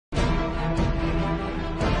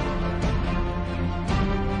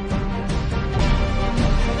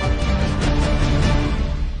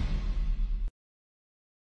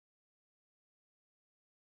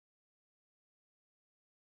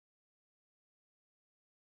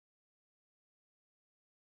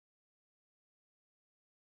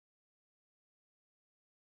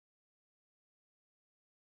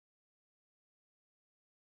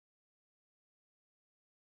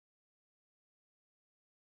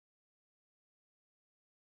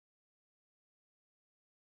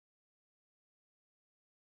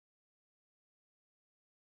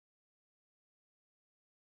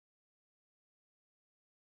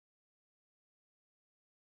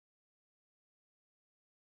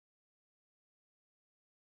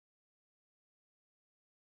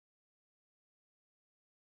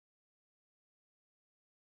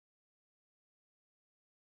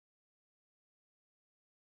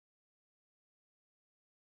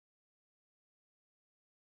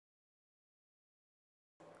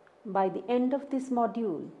By the end of this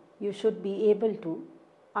module, you should be able to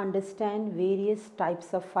understand various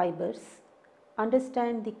types of fibers,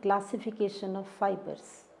 understand the classification of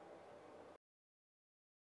fibers.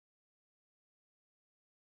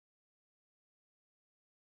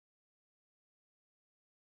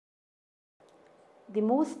 The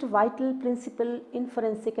most vital principle in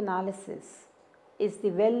forensic analysis is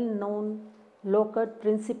the well-known Locard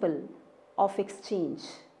principle of exchange.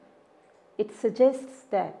 It suggests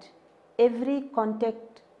that every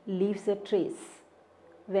contact leaves a trace.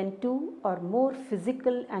 When two or more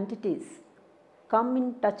physical entities come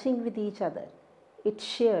in touching with each other, it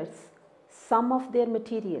shares some of their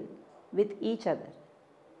material with each other.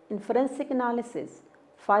 In forensic analysis,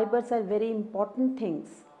 fibers are very important things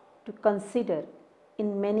to consider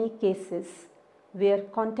in many cases where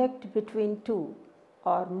contact between two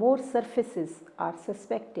or more surfaces are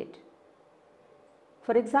suspected.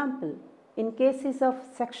 For example, in cases of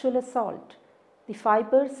sexual assault, the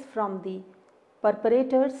fibers from the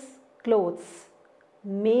perpetrator's clothes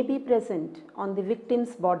may be present on the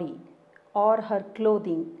victim's body or her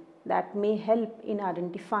clothing that may help in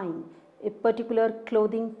identifying a particular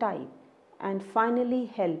clothing type and finally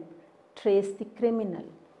help trace the criminal.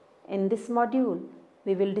 In this module,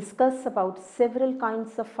 we will discuss about several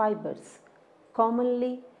kinds of fibers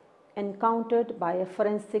commonly encountered by a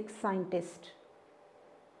forensic scientist.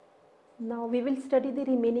 Now we will study the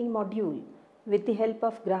remaining module with the help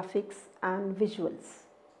of graphics and visuals.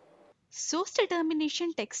 Source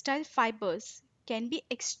determination textile fibers can be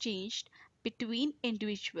exchanged between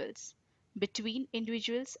individuals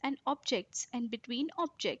and between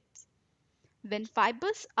objects. When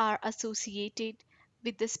fibers are associated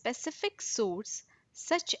with the specific source,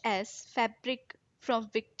 such as fabric from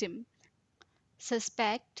victim,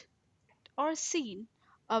 suspect, or scene,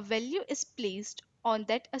 a value is placed on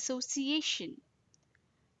that association.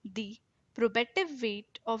 The probative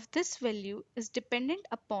weight of this value is dependent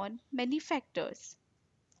upon many factors.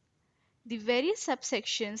 The various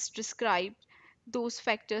subsections described those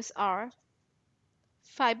factors are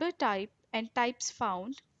fiber type and types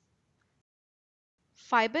found,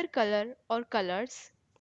 fiber color or colors,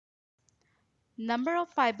 number of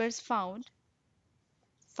fibers found,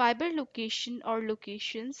 fiber location or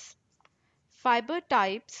locations, fiber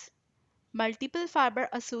types, multiple fiber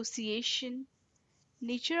association,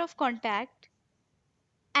 nature of contact,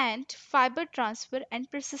 and fiber transfer and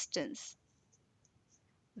persistence.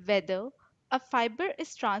 Whether a fiber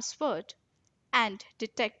is transferred and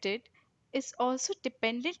detected is also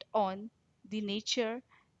dependent on the nature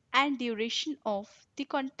and duration of the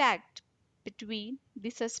contact between the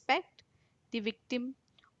suspect, the victim,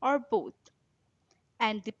 or both,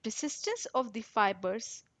 and the persistence of the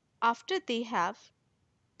fibers after they have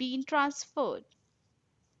been transferred.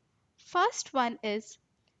 First one is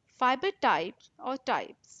fiber type or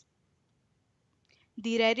types.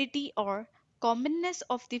 The rarity or commonness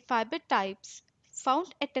of the fiber types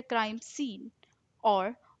found at a crime scene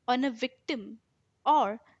or on a victim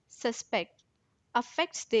or suspect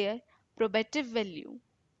affects their probative value.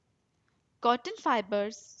 Cotton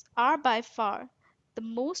fibers are by far the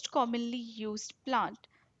most commonly used plant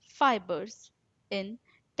fibers in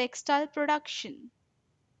textile production.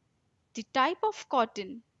 The type of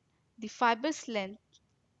cotton, the fiber's length,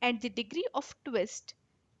 and the degree of twist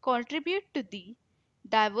contribute to the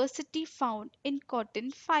diversity found in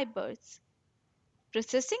cotton fibers.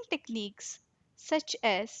 Processing techniques such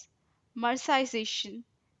as mersization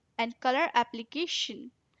and color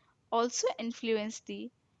application also influence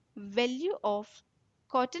the value of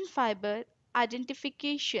cotton fiber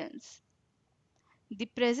identifications. The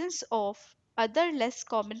presence of other less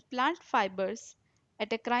common plant fibers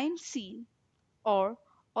at a crime scene or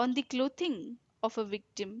on the clothing of a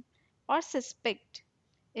victim or suspect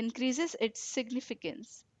increases its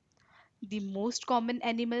significance. The most common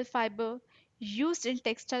animal fiber used in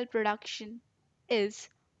textile production is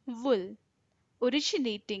wool,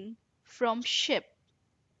 originating from sheep.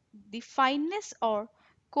 The fineness or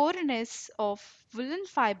coarseness of woolen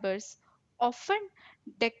fibers often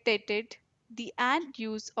dictated the end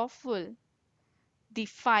use of wool. The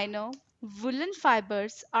finer woolen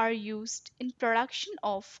fibers are used in production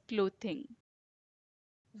of clothing,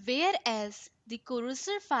 whereas the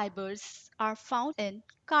coarser fibers are found in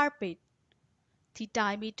carpet. The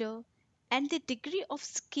diameter and the degree of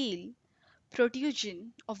scale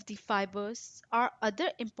protrusion of the fibers are other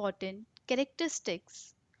important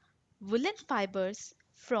characteristics. Woolen fibers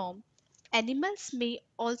from animals may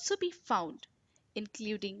also be found,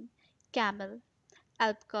 including camel,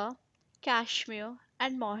 alpaca, cashmere,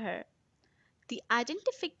 and mohair. The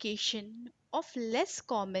identification of less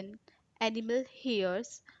common animal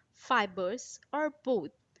hairs fibers, or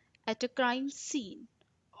both at a crime scene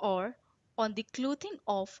or on the clothing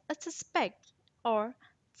of a suspect or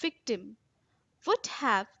victim would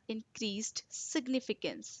have increased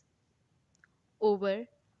significance. Over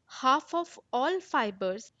half of all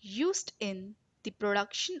fibers used in the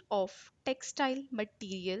production of textile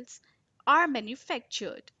materials are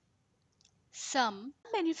manufactured. Some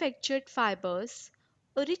manufactured fibers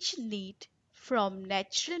originate from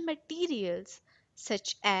natural materials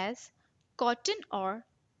such as cotton or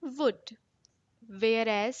wood,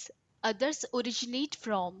 whereas others originate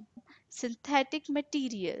from synthetic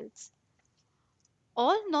materials.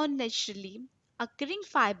 All non naturally occurring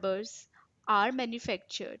fibers are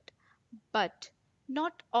manufactured, but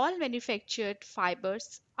not all manufactured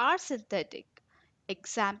fibers are synthetic.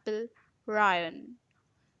 Example, rayon.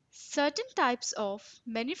 Certain types of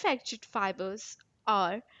manufactured fibers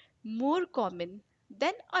are more common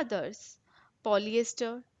than others.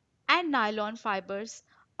 Polyester and nylon fibers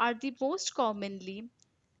are the most commonly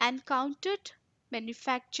encountered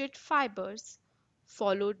manufactured fibers,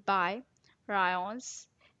 followed by rayons,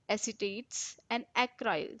 acetates, and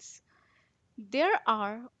acryls. There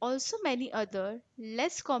are also many other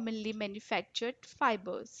less commonly manufactured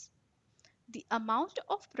fibers. The amount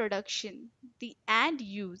of production, the and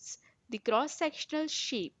use, the cross-sectional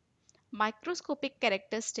shape, microscopic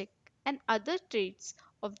characteristic, and other traits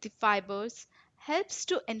of the fibers helps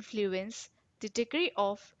to influence the degree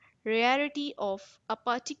of rarity of a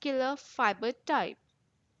particular fiber type.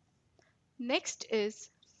 Next is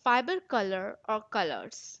fiber color or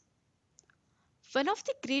colors. One of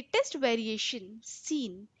the greatest variations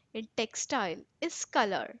seen in textile is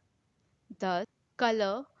color. Thus,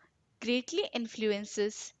 color greatly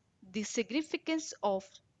influences the significance of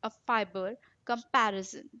a fiber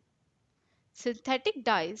comparison. Synthetic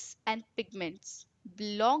dyes and pigments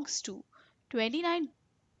belongs to 29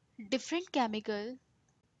 different chemical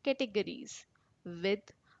categories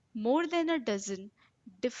with more than a dozen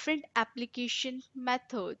different application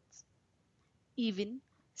methods. Even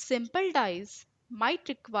simple dyes might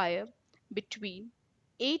require between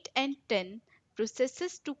 8 and 10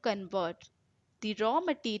 processes to convert the raw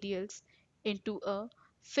materials into a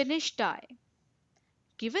finished dye.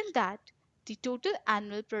 Given that the total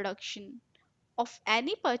annual production of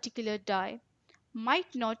any particular dye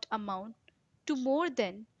might not amount to more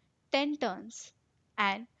than 10 tons,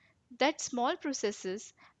 and that small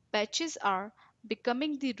processes batches are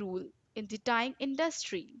becoming the rule in the dyeing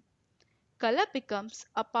industry, color becomes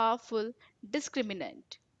a powerful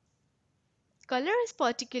discriminant. Color is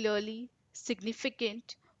particularly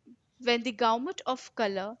significant when the gamut of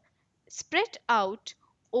color spread out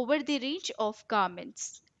over the range of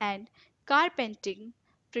garments and carpeting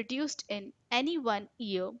produced in any one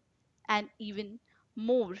year, and even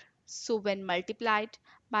more so when multiplied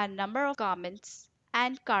by number of garments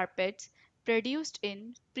and carpets produced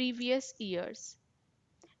in previous years.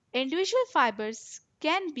 Individual fibers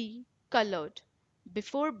can be colored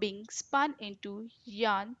before being spun into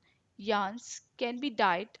yarn. Yarns can be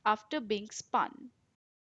dyed after being spun,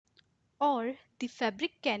 or the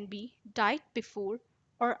fabric can be dyed before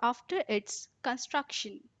or after its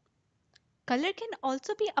construction. Color can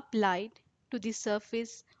also be applied to the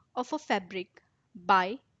surface of a fabric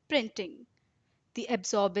by printing. The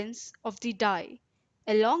absorbance of the dye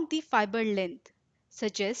along the fiber length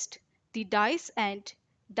suggests the dyes and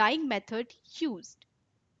dyeing method used.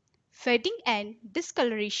 Fading and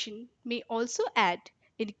discoloration may also add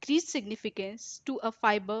increased significance to a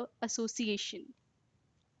fiber association.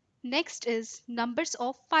 Next is numbers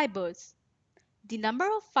of fibers. The number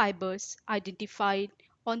of fibers identified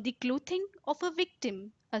on the clothing of a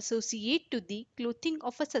victim associated to the clothing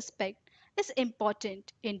of a suspect is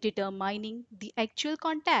important in determining the actual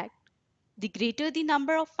contact. The greater the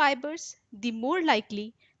number of fibers, the more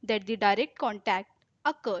likely that the direct contact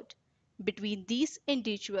occurred between these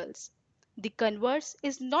individuals. The converse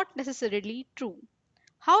is not necessarily true.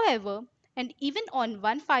 However, and even on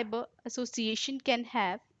one fiber association can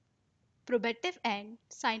have probative and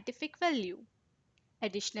scientific value.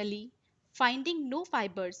 Additionally, finding no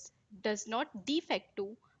fibers does not de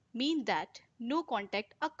facto mean that no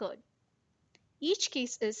contact occurred. Each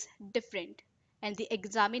case is different, and the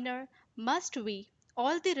examiner must weigh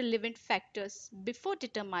all the relevant factors before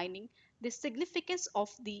determining the significance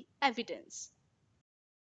of the evidence.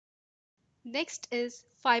 Next is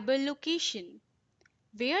fiber location.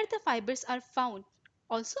 Where the fibers are found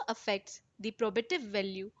also affects the probative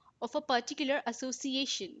value of a particular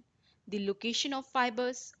association. The location of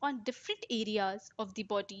fibers on different areas of the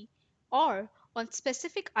body or on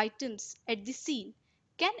specific items at the scene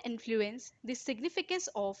can influence the significance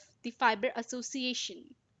of the fiber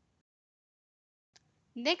association.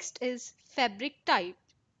 Next is fabric type.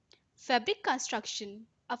 Fabric construction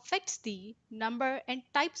affects the number and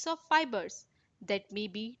types of fibers that may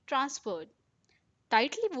be transferred.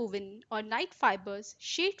 Tightly woven or night fibers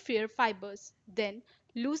shed fewer fibers than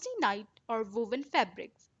loosely night or woven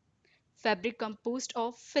fabrics. Fabric composed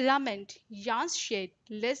of filament yarns shed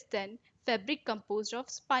less than fabric composed of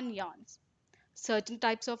spun yarns. Certain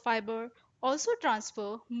types of fiber also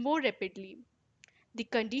transfer more rapidly. The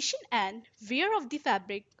condition and wear of the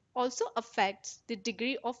fabric also affects the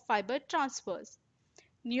degree of fiber transfers.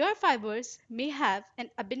 Newer fibers may have an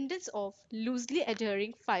abundance of loosely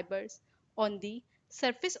adhering fibers on the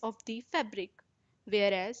surface of the fabric,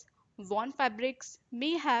 whereas worn fabrics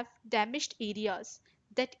may have damaged areas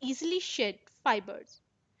that easily shed fibers.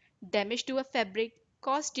 Damage to a fabric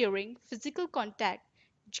caused during physical contact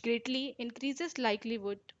greatly increases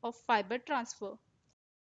likelihood of fiber transfer.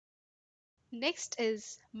 Next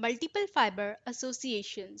is multiple fiber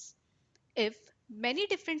associations. If many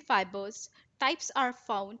different fibers types are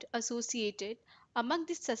found associated among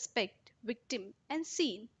the suspect, victim, and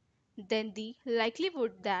scene, then the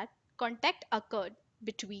likelihood that contact occurred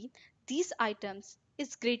between these items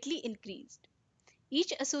is greatly increased.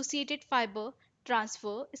 Each associated fiber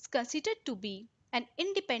transfer is considered to be an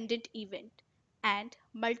independent event, and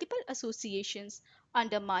multiple associations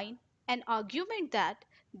undermine an argument that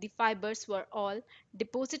the fibers were all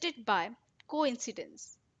deposited by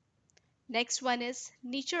coincidence. Next one is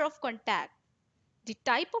nature of contact. The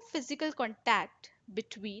type of physical contact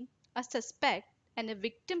between a suspect and a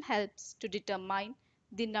victim helps to determine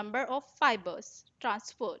the number of fibers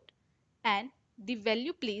transferred and the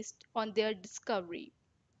value placed on their discovery.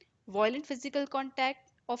 Violent physical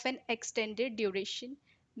contact of an extended duration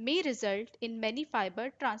may result in many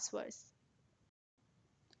fiber transfers.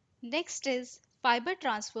 Next is fiber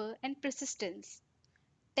transfer and persistence.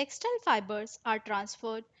 Textile fibers are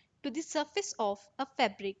transferred to the surface of a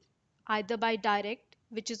fabric either by direct,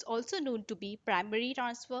 which is also known to be primary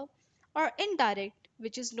transfer, or indirect,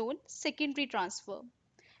 which is known secondary transfer.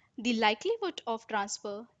 The likelihood of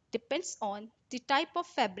transfer depends on the type of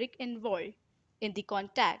fabric involved in the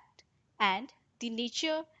contact and the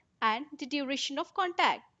nature and the duration of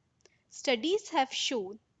contact. Studies have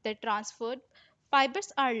shown that transferred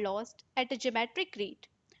fibers are lost at a geometric rate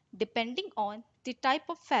depending on the type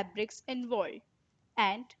of fabrics involved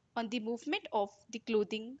and on the movement of the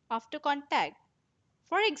clothing after contact.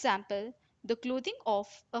 For example, the clothing of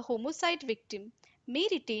a homicide victim may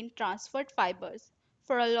retain transferred fibers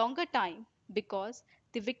for a longer time because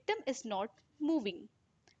the victim is not moving.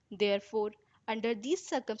 Therefore, under these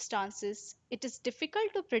circumstances, it is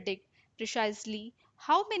difficult to predict precisely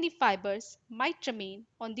how many fibers might remain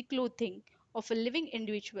on the clothing of a living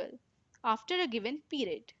individual after a given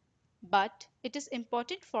period. But it is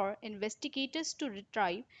important for investigators to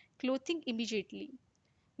retrieve clothing immediately.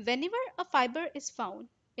 Whenever a fiber is found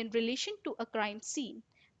in relation to a crime scene,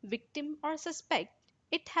 victim, or suspect,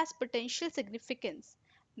 it has potential significance.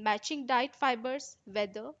 Matching dyed fibers,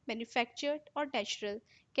 whether manufactured or natural,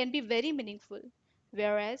 can be very meaningful,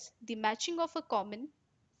 whereas the matching of a common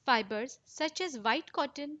fibers such as white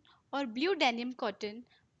cotton or blue denim cotton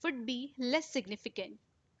would be less significant.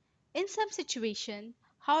 In some situations,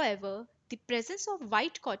 however, the presence of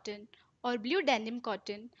white cotton or blue denim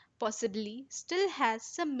cotton possibly still has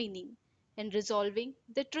some meaning in resolving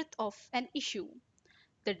the truth of an issue.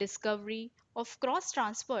 The discovery of cross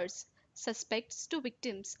transfers, suspects to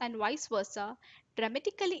victims, and vice versa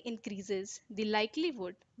dramatically increases the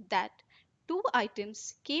likelihood that two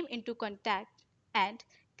items came into contact and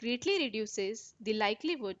greatly reduces the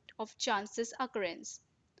likelihood of chances occurrence.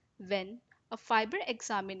 When a fiber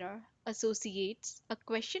examiner associates a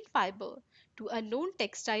question fiber to a known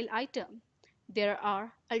textile item, there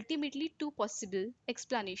are ultimately two possible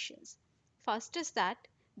explanations. First is that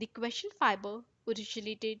the question fiber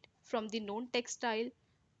originated from the known textile,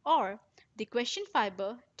 or the question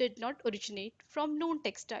fiber did not originate from known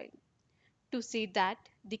textile. To say that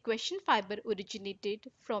the question fiber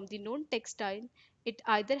originated from the known textile, it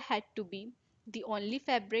either had to be the only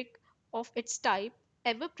fabric of its type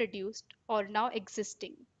ever produced or now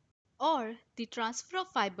existing, or the transfer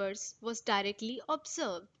of fibers was directly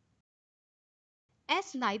observed.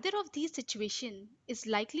 As neither of these situations is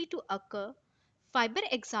likely to occur, fiber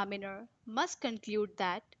examiner must conclude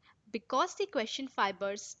that because the question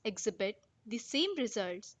fibers exhibit the same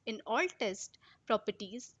results in all test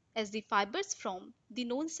properties as the fibers from the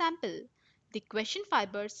known sample, the question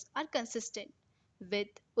fibers are consistent with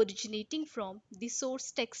originating from the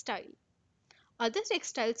source textile. Other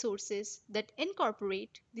textile sources that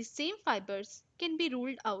incorporate the same fibers can be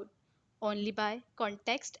ruled out only by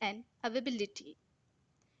context and availability.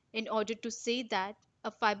 In order to say that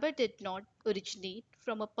a fiber did not originate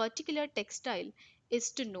from a particular textile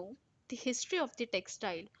is to know the history of the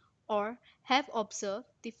textile or have observed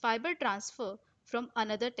the fiber transfer from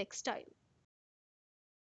another textile.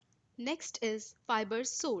 Next is fiber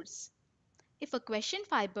source. If a question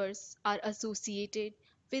fibers are associated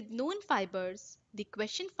with known fibers, the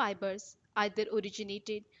question fibers either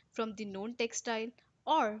originated from the known textile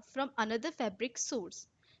or from another fabric source,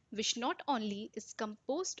 which not only is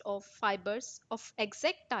composed of fibers of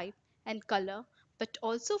exact type and color but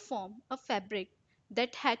also form a fabric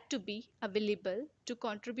that had to be available to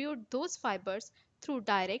contribute those fibers through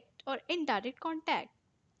direct or indirect contact.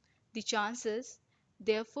 The chances,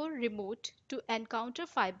 therefore, remote to encounter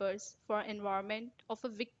fibers for environment of a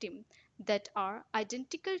victim that are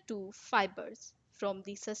identical to fibers from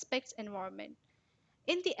the suspect's environment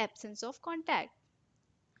in the absence of contact.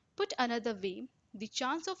 Put another way, the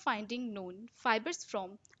chance of finding known fibers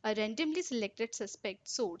from a randomly selected suspect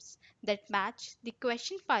source that match the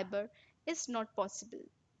question fiber is not possible.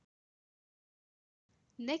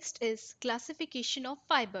 Next is classification of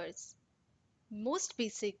fibers. Most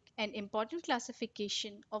basic and important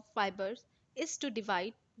classification of fibers is to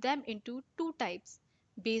divide them into two types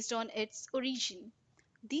based on its origin.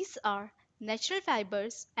 These are natural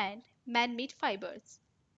fibers and man-made fibers.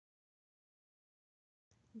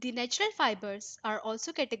 The natural fibers are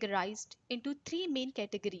also categorized into three main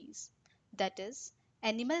categories, that is,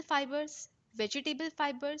 animal fibers, vegetable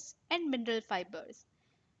fibers, and mineral fibers.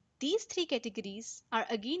 These three categories are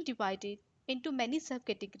again divided into many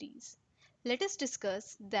subcategories. Let us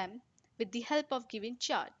discuss them with the help of given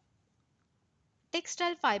chart.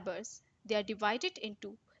 Textile fibers, they are divided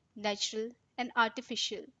into natural and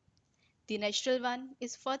artificial. The natural one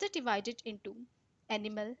is further divided into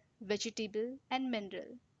animal, vegetable, and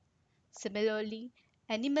mineral. Similarly,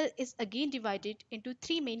 animal is again divided into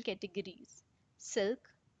three main categories: silk,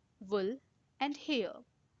 wool, and hair.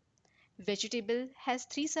 Vegetable has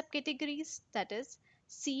three subcategories, that is,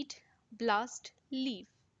 seed, blast, leaf.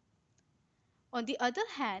 On the other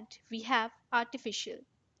hand, we have artificial.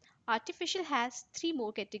 Artificial has three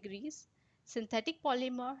more categories: synthetic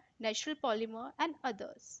polymer, natural polymer, and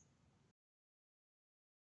others.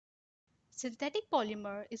 Synthetic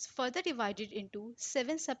polymer is further divided into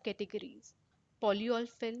seven subcategories: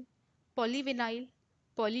 polyolefin, polyvinyl,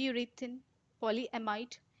 polyurethane,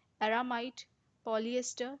 polyamide, aramide,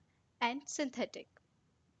 polyester, and synthetic.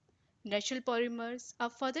 Natural polymers are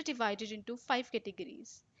further divided into five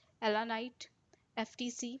categories: alanite,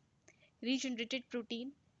 FTC, regenerated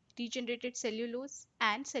protein, regenerated cellulose,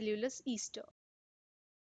 and cellulose ester.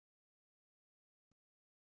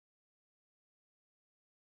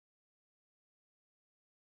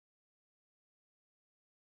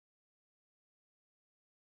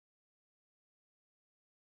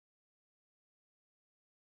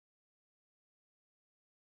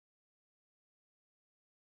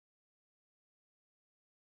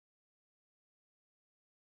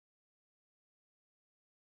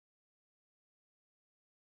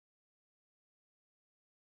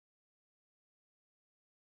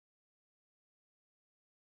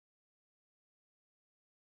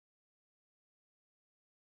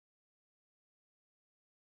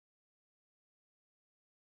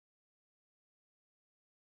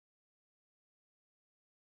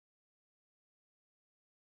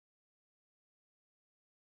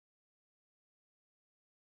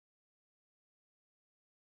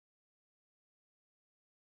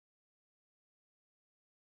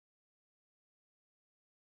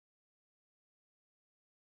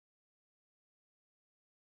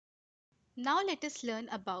 Now let us learn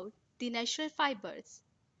about the natural fibers.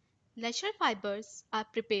 Natural fibers are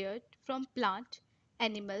prepared from plant,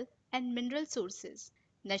 animal, and mineral sources.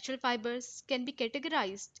 Natural fibers can be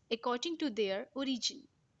categorized according to their origin.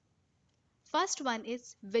 First one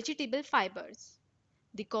is vegetable fibers.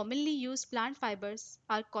 The commonly used plant fibers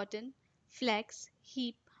are cotton, flax,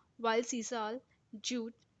 hemp, wild sisal,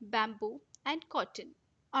 jute, bamboo, and cotton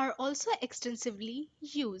are also extensively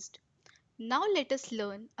used. Now let us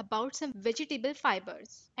learn about some vegetable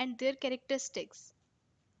fibers and their characteristics.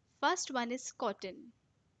 First one is cotton.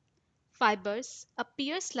 Fibers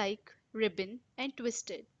appears like ribbon and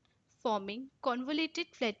twisted, forming convoluted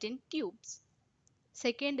flattened tubes.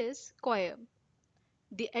 Second is coir.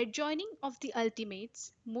 The adjoining of the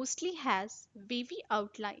ultimates mostly has wavy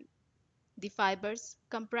outline. The fibers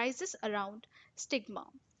comprises around stigma.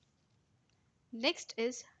 Next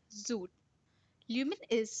is zoot. Lumen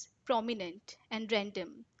is prominent and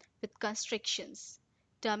random with constrictions,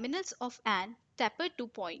 terminals of an tapered to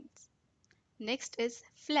points. Next is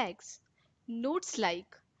flags. Nodes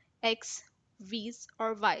like X, V's,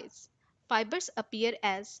 or Y's, fibers appear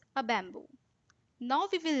as a bamboo. Now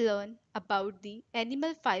we will learn about the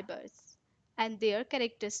animal fibers and their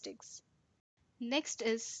characteristics. Next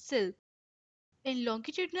is silk. In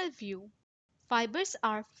longitudinal view, fibers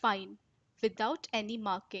are fine, without any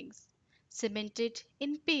markings, cemented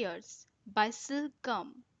in pairs by silk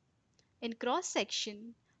gum. In cross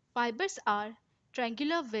section, fibers are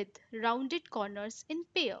triangular with rounded corners in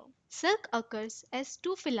pair. Silk occurs as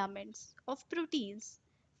two filaments of proteins,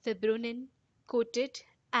 fibronin, coated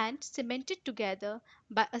and cemented together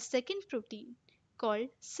by a second protein called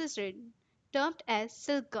scissorin, termed as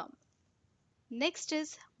silk gum. Next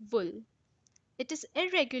is wool. It is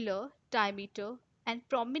irregular diameter and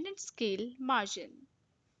prominent scale margin.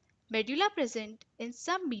 Medulla present in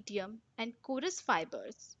some medium and coarse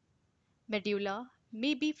fibers. Medulla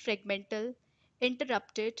may be fragmental,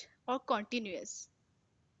 interrupted, or continuous.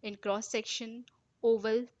 In cross section,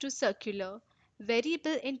 oval to circular,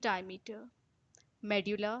 variable in diameter.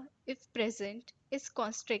 Medulla, if present, is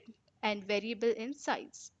constrict and variable in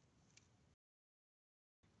size.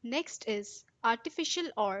 Next is artificial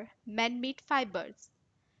or man-made fibers.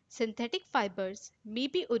 Synthetic fibers may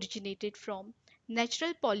be originated from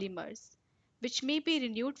natural polymers, which may be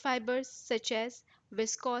renewed fibers such as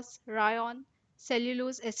viscose, rayon,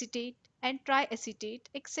 cellulose acetate, and triacetate,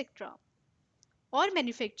 etc., or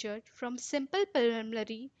manufactured from simple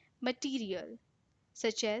primary material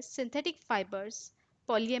such as synthetic fibers,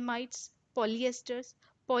 polyamides, polyesters,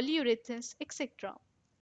 polyurethanes, etc.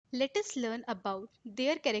 Let us learn about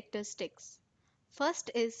their characteristics. First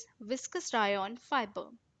is viscous rayon fiber.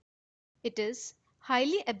 It is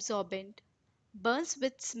highly absorbent, burns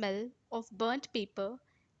with smell of burnt paper,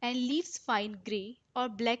 and leaves fine gray or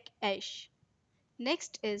black ash.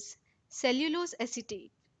 Next is cellulose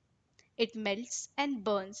acetate. It melts and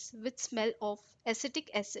burns with smell of acetic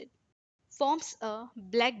acid, forms a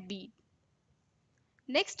black bead.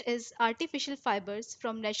 Next is artificial fibers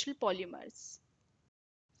from natural polymers.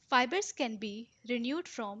 Fibers can be renewed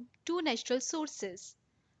from two natural sources.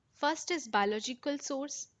 First is biological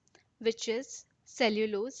source, which is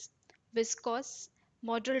cellulose, viscose,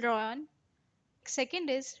 modal rayon. Second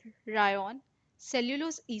is rayon,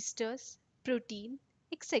 cellulose esters, protein,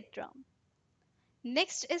 etc.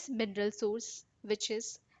 Next is mineral source, which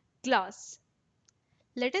is glass.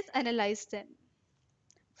 Let us analyze them.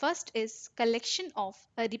 First is collection of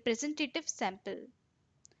a representative sample.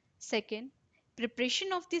 Second,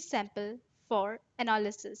 preparation of the sample for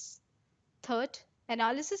analysis. Third,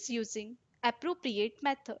 analysis using appropriate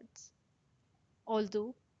methods.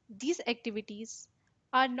 Although these activities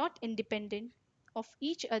are not independent of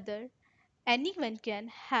each other, any one can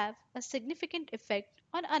have a significant effect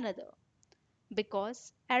on another.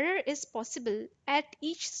 Because error is possible at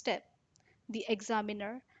each step, the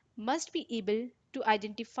examiner must be able to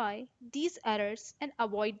identify these errors and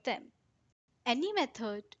avoid them. Any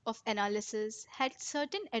method of analysis had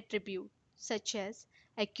certain attributes such as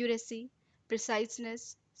accuracy,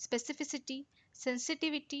 preciseness, specificity,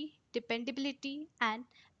 sensitivity, dependability, and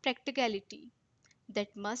practicality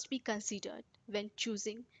that must be considered when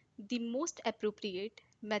choosing the most appropriate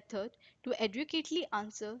method to adequately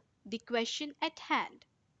answer the question at hand.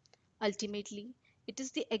 Ultimately, it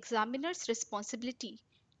is the examiner's responsibility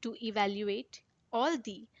to evaluate all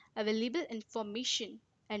the available information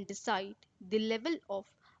and decide the level of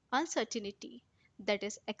uncertainty that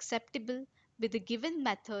is acceptable with a given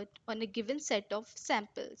method on a given set of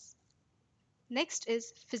samples. Next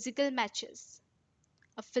is physical matches.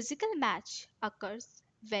 A physical match occurs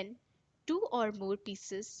when two or more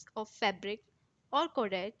pieces of fabric or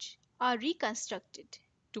cordage are reconstructed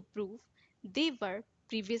to prove they were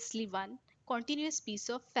previously one continuous piece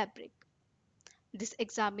of fabric. This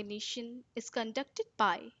examination is conducted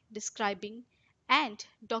by describing and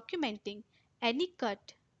documenting any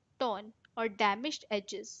cut, torn, or damaged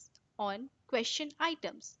edges on question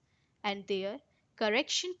items and their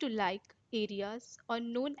correction to like areas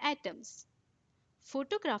on known items.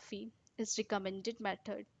 Photography is recommended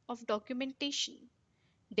method of documentation.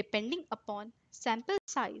 Depending upon sample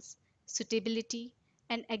size, suitability,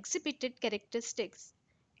 and exhibited characteristics,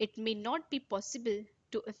 it may not be possible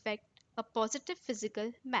to effect a positive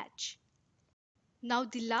physical match. Now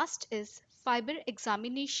the last is fiber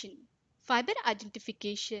examination. Fiber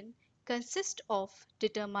identification consists of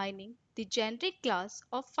determining the generic class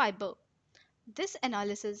of fiber. This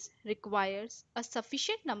analysis requires a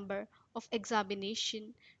sufficient number of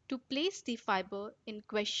examination to place the fiber in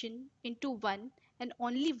question into one and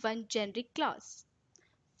only one generic class.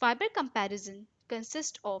 Fiber comparison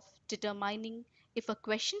consists of determining If a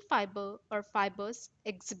question fiber or fibers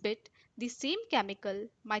exhibit the same chemical,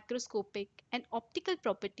 microscopic, and optical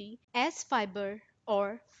property as fiber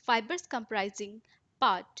or fibers comprising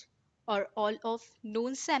part or all of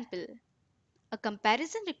known sample, a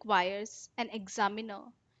comparison requires an examiner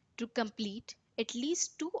to complete at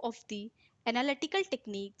least two of the analytical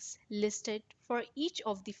techniques listed for each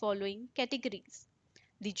of the following categories: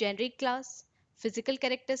 the generic class, physical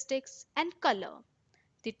characteristics, and color.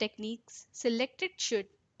 The techniques selected should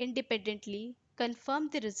independently confirm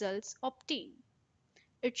the results obtained.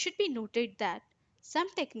 It should be noted that some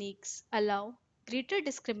techniques allow greater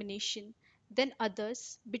discrimination than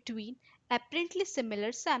others between apparently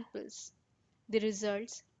similar samples. The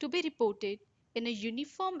results to be reported in a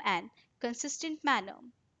uniform and consistent manner.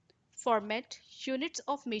 Format, units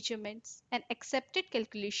of measurements, and accepted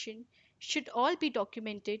calculation should all be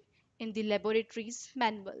documented in the laboratory's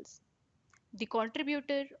manuals. The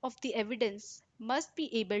contributor of the evidence must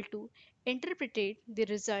be able to interpret the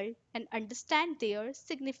result and understand their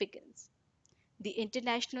significance. The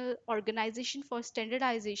International Organization for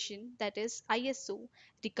Standardization, that is ISO,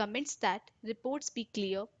 recommends that reports be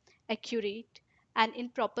clear, accurate, and in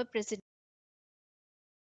proper presentation.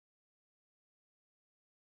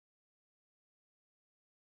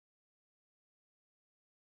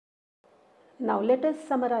 Now let us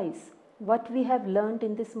summarize what we have learned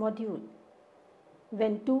in this module.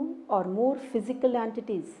 When two or more physical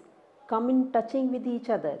entities come in touching with each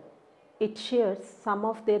other, it shares some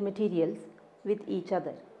of their materials with each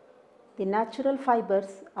other. The natural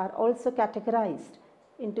fibers are also categorized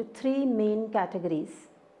into three main categories,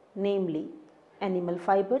 namely animal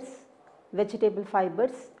fibers, vegetable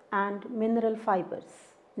fibers, and mineral fibers.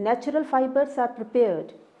 Natural fibers are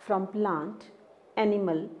prepared from plant,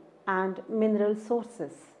 animal, and mineral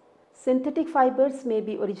sources. Synthetic fibers may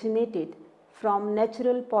be originated from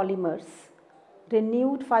natural polymers,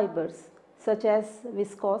 renewed fibers such as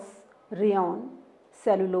viscose, rayon,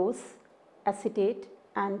 cellulose, acetate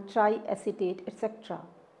and triacetate, etc.,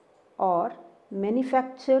 or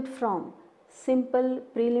manufactured from simple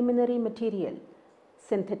preliminary material,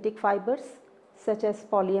 synthetic fibers such as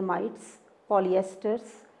polyamides, polyesters,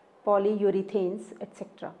 polyurethanes,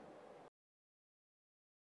 etc.